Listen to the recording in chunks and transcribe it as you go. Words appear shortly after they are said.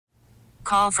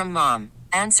call from mom.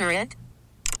 Answer it.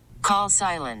 Call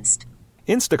silenced.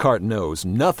 Instacart knows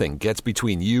nothing gets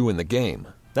between you and the game.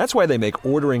 That's why they make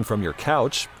ordering from your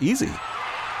couch easy.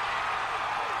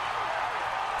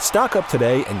 Stock up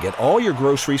today and get all your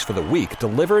groceries for the week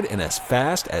delivered in as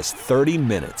fast as 30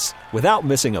 minutes without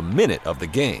missing a minute of the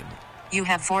game. You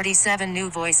have 47 new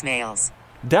voicemails.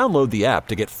 Download the app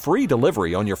to get free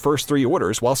delivery on your first 3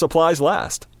 orders while supplies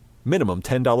last. Minimum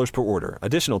 $10 per order.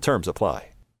 Additional terms apply.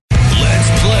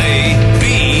 Let's play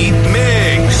Beat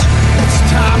Migs. It's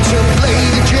time to play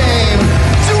the game.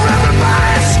 So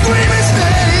everybody scream his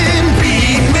name.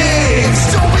 Beat Migs.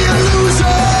 Don't be a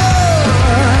loser.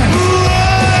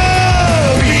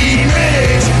 Whoa, Beat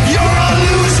Migs. You're a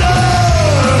loser.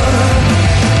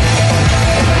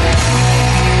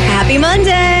 Happy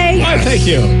Monday. Why, thank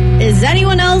you. Is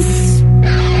anyone else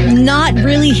not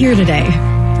really here today?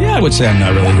 Yeah, I would say I'm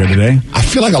not really here today. I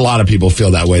feel like a lot of people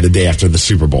feel that way the day after the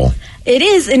Super Bowl. It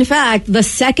is, in fact, the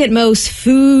second most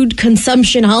food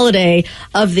consumption holiday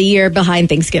of the year behind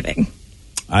Thanksgiving.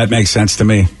 That makes sense to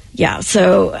me. Yeah,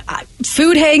 so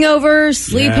food hangovers,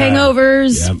 sleep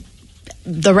hangovers,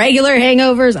 the regular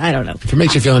hangovers, I don't know. If it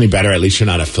makes you feel any better, at least you're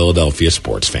not a Philadelphia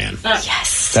sports fan.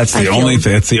 Yes. That's the only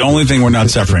thing. It's the only thing we're not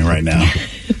suffering right now.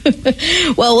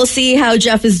 Well, we'll see how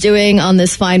Jeff is doing on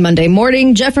this fine Monday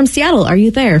morning. Jeff from Seattle, are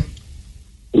you there?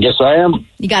 Yes, I am.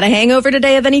 You got a hangover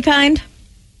today of any kind?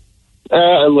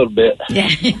 A little bit.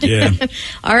 Yeah.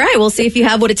 All right, we'll see if you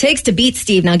have what it takes to beat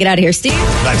Steve. Now get out of here, Steve.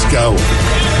 Let's go.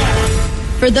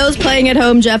 For those playing at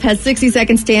home, Jeff has 60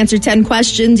 seconds to answer 10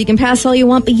 questions. You can pass all you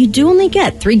want, but you do only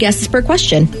get 3 guesses per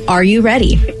question. Are you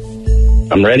ready?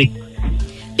 I'm ready.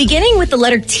 Beginning with the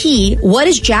letter T, what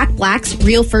is Jack Black's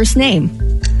real first name?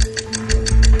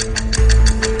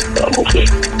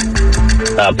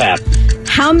 Pass.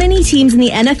 How many teams in the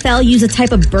NFL use a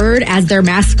type of bird as their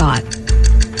mascot?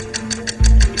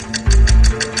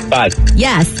 5.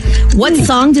 Yes. What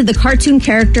song did the cartoon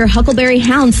character Huckleberry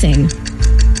Hound sing?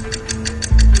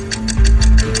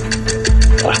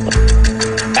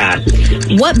 Pass.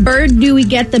 What bird do we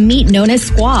get the meat known as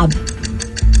squab?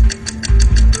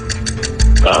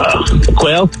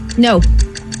 Quail. No.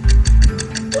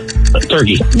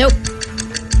 Turkey. Nope.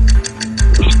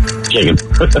 Chicken.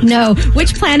 No.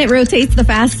 Which planet rotates the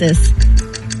fastest?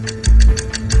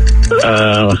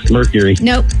 Mercury.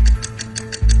 Nope.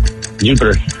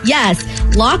 Jupiter. Yes.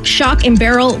 Lock, Shock, and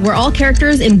Barrel were all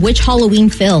characters in which Halloween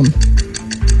film?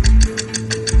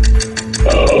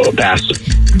 Pass.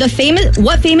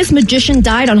 What famous magician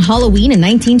died on Halloween in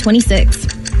 1926?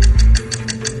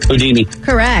 Houdini.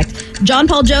 Correct. John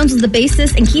Paul Jones was the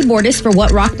bassist and keyboardist for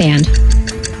what rock band?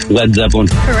 Led Zeppelin.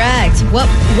 Correct.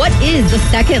 What is the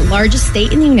second largest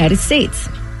state in the United States?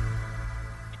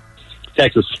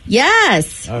 Texas.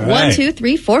 Yes. All right. 1, 2,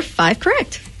 3, 4, 5.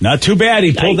 Correct. Not too bad.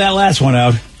 He pulled that last one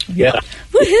out. Yeah.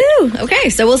 Woohoo! Okay,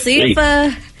 so we'll see if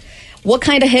what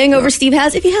kind of hangover Steve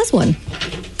has, if he has one. Steve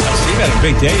had a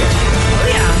big day. Oh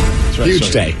yeah. That's right.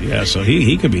 Huge day. Yeah, so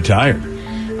he could be tired.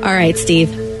 All right, Steve.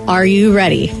 Are you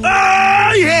ready?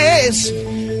 Ah, yes.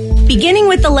 Beginning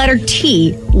with the letter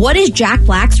T, what is Jack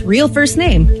Black's real first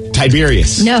name?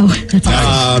 Tiberius. No. That's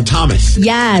Thomas.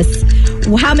 Yes.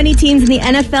 How many teams in the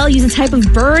NFL use a type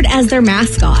of bird as their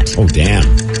mascot? Oh, damn.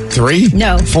 3?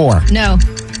 No. 4? No.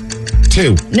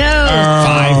 2? No.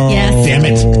 5? Yes. Damn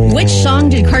it. Which song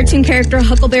did cartoon character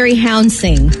Huckleberry Hound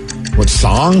sing? What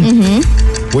song?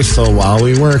 Mm-hmm. Whistle while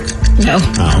we work. No.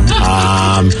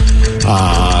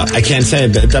 I can't say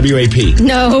it. WAP.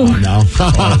 No. Oh, no.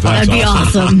 That'd be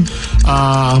awesome.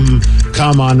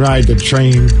 Come on, ride the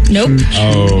train. Nope.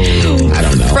 Oh, I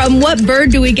don't know. From what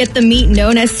bird do we get the meat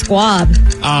known as squab?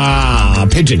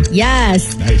 Pigeon.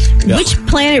 Yes. Nice. Yeah. Which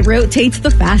planet rotates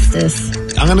the fastest?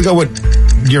 I'm going to go with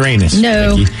Uranus.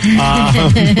 No.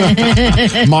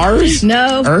 Mars?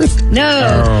 No. Earth?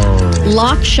 No. Oh.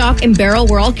 Lock, Shock, and Barrel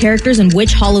were all characters in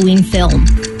which Halloween film?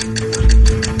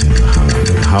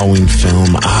 Halloween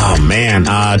film. Oh, man.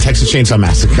 Texas Chainsaw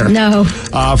Massacre. No.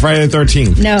 Friday the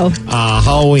 13th. No.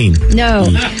 Halloween. No.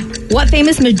 What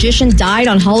famous magician died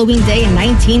on Halloween Day in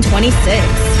 1926?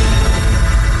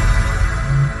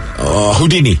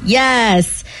 Houdini.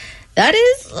 Yes. That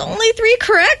is only 3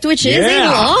 correct, which is a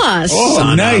loss.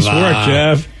 Oh, nice work,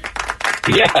 Jeff.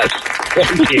 Yes.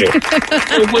 Thank you.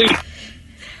 Good week.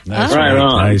 Nice Right week.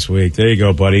 on. Nice week. There you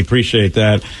go, buddy. Appreciate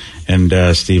that. And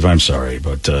Steve, I'm sorry,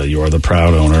 but you are the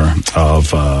proud owner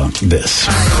of this.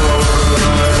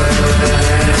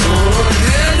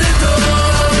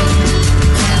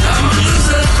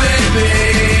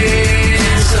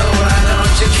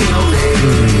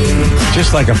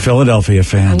 Just like a Philadelphia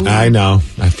fan. I know.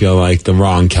 I feel like the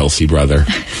wrong Kelsey brother.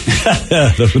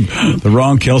 the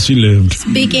wrong Kelsey lived.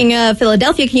 Speaking of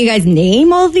Philadelphia, can you guys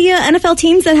name all the NFL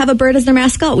teams that have a bird as their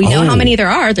mascot? We know how many there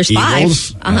are. There's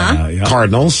Eagles, 5. Yeah.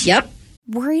 Cardinals. Yep.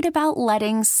 Worried about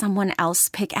letting someone else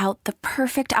pick out the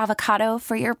perfect avocado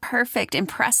for your perfect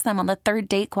impress them on the third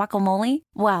date guacamole?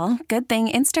 Well, good thing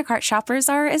Instacart shoppers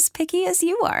are as picky as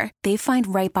you are. They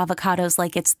find ripe avocados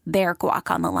like it's their guac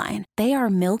on the line. They are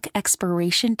milk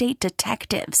expiration date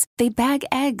detectives. They bag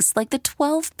eggs like the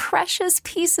 12 precious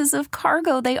pieces of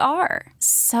cargo they are.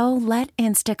 So let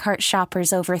Instacart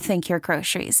shoppers overthink your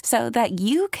groceries so that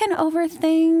you can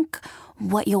overthink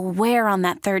what you'll wear on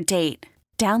that third date.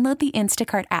 Download the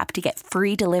Instacart app to get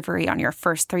free delivery on your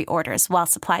first 3 orders while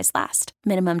supplies last.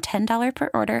 Minimum $10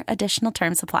 per order. Additional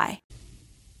terms apply.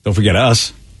 Don't forget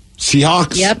us.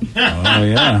 Seahawks. Yep. Oh,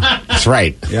 yeah. That's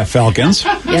right. Yeah, Falcons.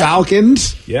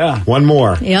 Falcons. Yeah. One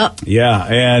more. Yep. Yeah,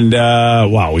 and,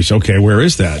 wow, okay, where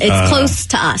is that? It's close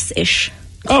to us-ish.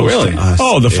 Oh, really?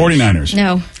 Oh, the 49ers.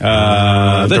 No.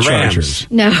 The Rams.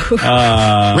 Chargers. No.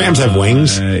 Rams have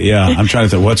wings. Yeah, I'm trying to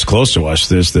think what's close to us.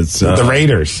 That's the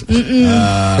Raiders.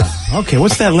 okay,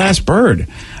 what's that last bird?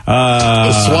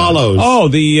 The Swallows. Oh,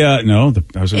 I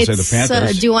was going to say the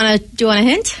Panthers. Do you want a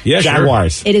hint? Yeah,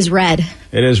 Jaguars. Sure. It is red.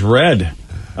 It is red.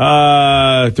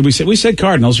 Did we said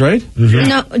Cardinals, right? Mm-hmm.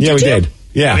 No. Yeah, we did.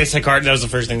 Yeah. They said Cardinals. That was the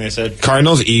first thing they said.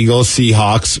 Cardinals, Eagles,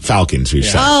 Seahawks, Falcons. We've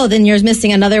said. Oh, then you're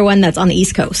missing another one that's on the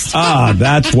East Coast.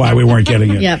 That's why we weren't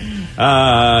getting it.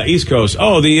 Yep. East Coast.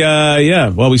 Oh,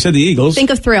 well, we said the Eagles. Think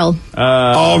of Thrill.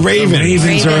 Ravens.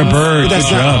 Ravens are a bird. That's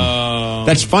Good job.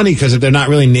 That's funny because they're not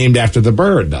really named after the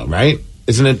bird, though, right?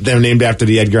 Isn't it? They're named after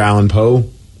the Edgar Allan Poe.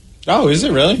 Oh, is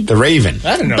it really? The Raven.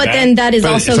 I didn't know But that. then that is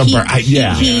But also it's a bird.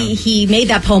 he made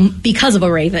that poem because of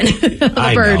a raven.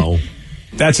 I bird. know.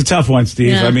 That's a tough one,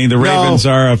 Steve. Yeah. I mean, the Ravens they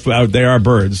are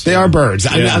birds. They are birds.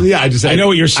 I know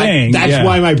what you're saying. That's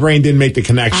why my brain didn't make the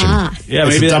connection. Yeah,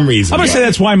 That's maybe a dumb reason. I'm going to say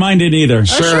that's why mine didn't either.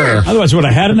 Sure. Otherwise, would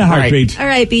I had in a heartbeat. All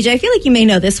right, BJ, I feel like you may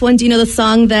know this one. Do you know the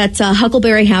song that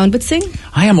Huckleberry Hound would sing?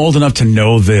 I am old enough to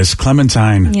know this.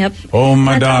 Clementine. Yep. Oh,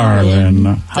 my darling.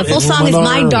 The full song is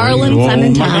My Darling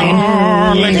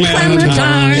Clementine.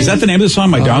 Clementine. Is that the name of the song,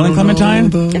 My Darling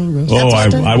Clementine? Oh,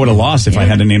 I would have lost if I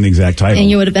had to name the exact title. And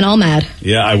you would have been all mad.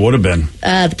 Yeah, I would have been.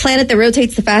 The planet that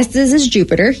rotates the fastest is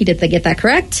Jupiter. He did get that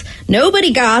correct.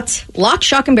 Nobody got Lock,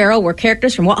 Shock, and Barrel were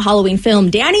characters from what Halloween film?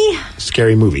 Danny?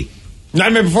 Scary movie.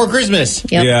 Nightmare Before Christmas.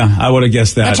 Yep. Yeah, I would have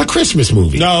guessed that. That's a Christmas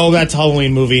movie. No, that's a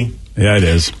Halloween movie. Yeah, it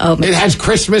is. Oh, It has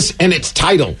Christmas in its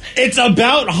title. It's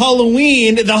about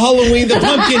Halloween, the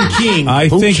Pumpkin King. I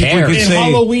Who think if we cares? could in say...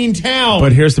 Halloween Town.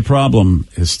 But here's the problem.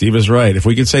 Steve is right. If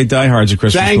we could say Die Hard's a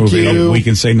Christmas Thank movie, you. we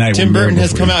can say Night Tim One Burton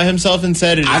has before. come out himself and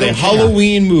said it I is a don't care.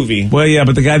 Halloween movie. Well, yeah,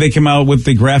 but the guy that came out with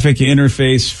the graphic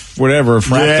interface, whatever,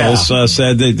 fractals,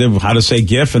 said how to say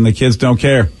GIF, and the kids don't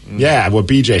care. Yeah, what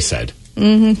BJ said.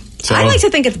 So, I like to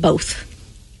think it's both.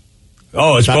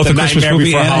 oh, it's Not both the a Christmas Nightmare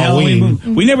movie Before and a Halloween Halloween.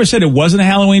 movie. We never said it wasn't a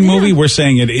Halloween movie. We're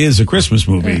saying it is a Christmas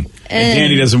movie. And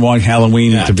Danny doesn't want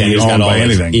Halloween to be Danny's owned got all by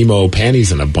his anything. emo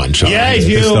panties and a bunch of Yeah, them. he's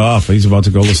He's pissed off. He's about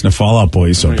to go listen to Fall Out Boy.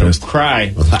 He's so pissed.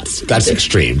 Cry. Well, that's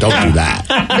extreme. Don't do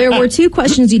that. There were 2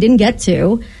 questions you didn't get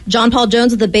to. John Paul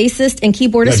Jones was the bassist and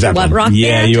keyboardist Led for what Zeppelin. rock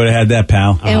Yeah, band? you would have had that,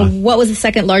 pal. And what was the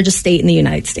second largest state in the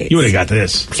United States? You would have got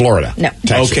this. Florida. No.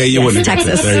 Texas. Okay, you wouldn't have got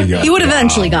Texas. this. There you go. You would have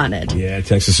eventually gotten it. Yeah,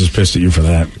 Texas is pissed at you for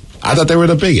that. I thought they were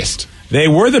the biggest. They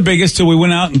were the biggest till we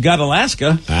went out and got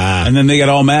Alaska, and then they got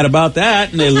all mad about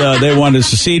that, and they wanted to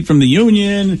secede from the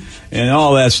union and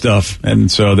all that stuff, and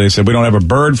so they said we don't have a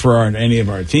bird for any of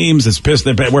our teams. It's pissed.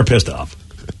 We're pissed off.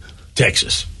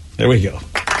 Texas. There we go.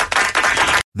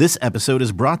 This episode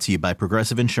is brought to you by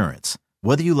Progressive Insurance.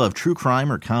 Whether you love true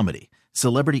crime or comedy,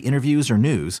 celebrity interviews or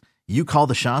news, you call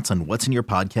the shots on what's in your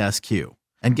podcast queue.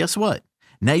 And guess what?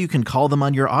 Now you can call them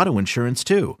on your auto insurance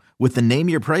too with the Name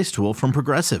Your Price tool from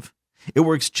Progressive. It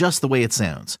works just the way it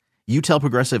sounds. You tell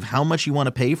Progressive how much you want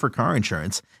to pay for car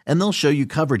insurance, and they'll show you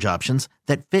coverage options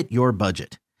that fit your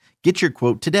budget. Get your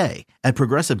quote today at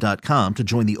Progressive.com to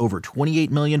join the over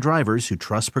 28 million drivers who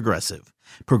trust Progressive.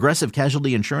 Progressive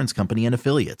Casualty Insurance Company and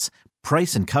Affiliates.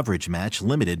 Price and coverage match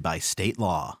limited by state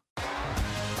law.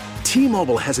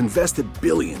 T-Mobile has invested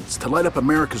billions to light up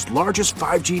America's largest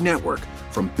 5G network,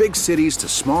 from big cities to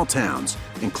small towns,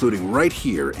 including right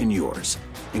here in yours.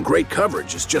 And great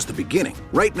coverage is just the beginning.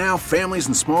 Right now, families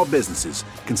and small businesses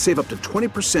can save up to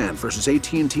 20% versus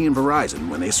AT&T and Verizon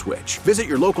when they switch. Visit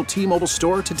your local T-Mobile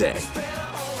store today.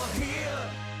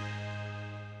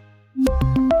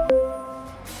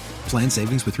 Plan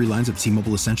savings with 3 lines of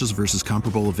T-Mobile Essentials versus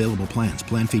comparable available plans.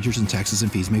 Plan features and taxes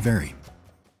and fees may vary.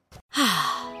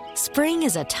 Spring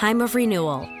is a time of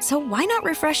renewal, so why not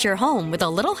refresh your home with a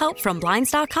little help from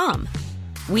Blinds.com?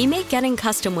 We make getting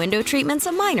custom window treatments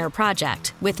a minor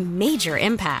project with major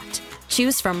impact.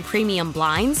 Choose from premium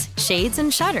blinds, shades,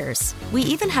 and shutters. We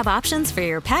even have options for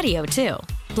your patio, too.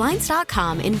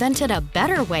 Blinds.com invented a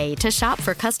better way to shop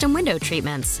for custom window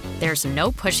treatments. There's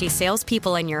no pushy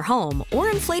salespeople in your home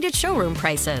or inflated showroom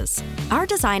prices. Our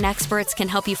design experts can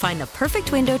help you find the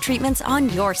perfect window treatments on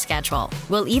your schedule.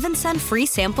 We'll even send free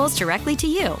samples directly to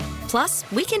you. Plus,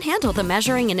 we can handle the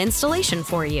measuring and installation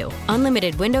for you.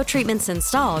 Unlimited window treatments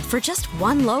installed for just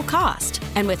one low cost.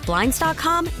 And with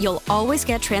Blinds.com, you'll always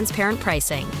get transparent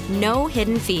pricing. No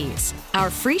hidden fees. Our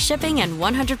free shipping and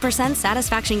 100%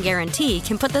 satisfaction guarantee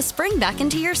can put the spring back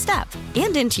into your step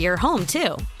and into your home,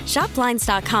 too. Shop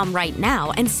Blinds.com right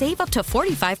now and save up to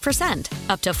 45%.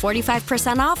 Up to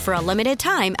 45% off for a limited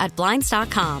time at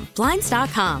Blinds.com.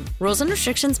 Blinds.com. Rules and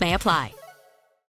restrictions may apply.